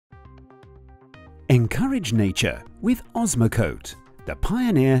Encourage nature with Osmocote, the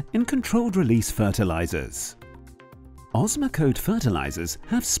pioneer in controlled release fertilizers. Osmocote fertilizers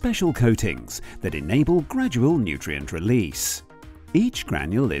have special coatings that enable gradual nutrient release. Each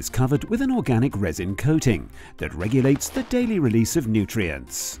granule is covered with an organic resin coating that regulates the daily release of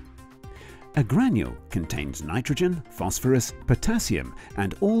nutrients. A granule contains nitrogen, phosphorus, potassium,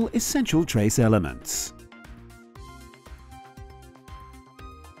 and all essential trace elements.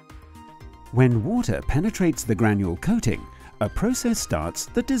 When water penetrates the granule coating, a process starts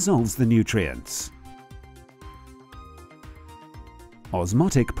that dissolves the nutrients.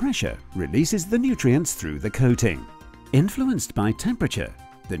 Osmotic pressure releases the nutrients through the coating. Influenced by temperature,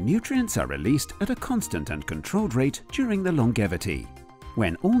 the nutrients are released at a constant and controlled rate during the longevity.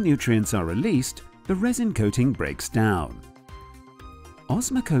 When all nutrients are released, the resin coating breaks down.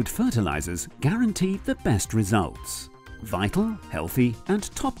 Osmocote fertilizers guarantee the best results: vital, healthy, and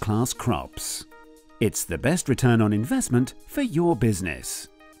top-class crops. It's the best return on investment for your business.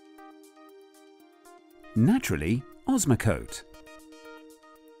 Naturally, Osmocote.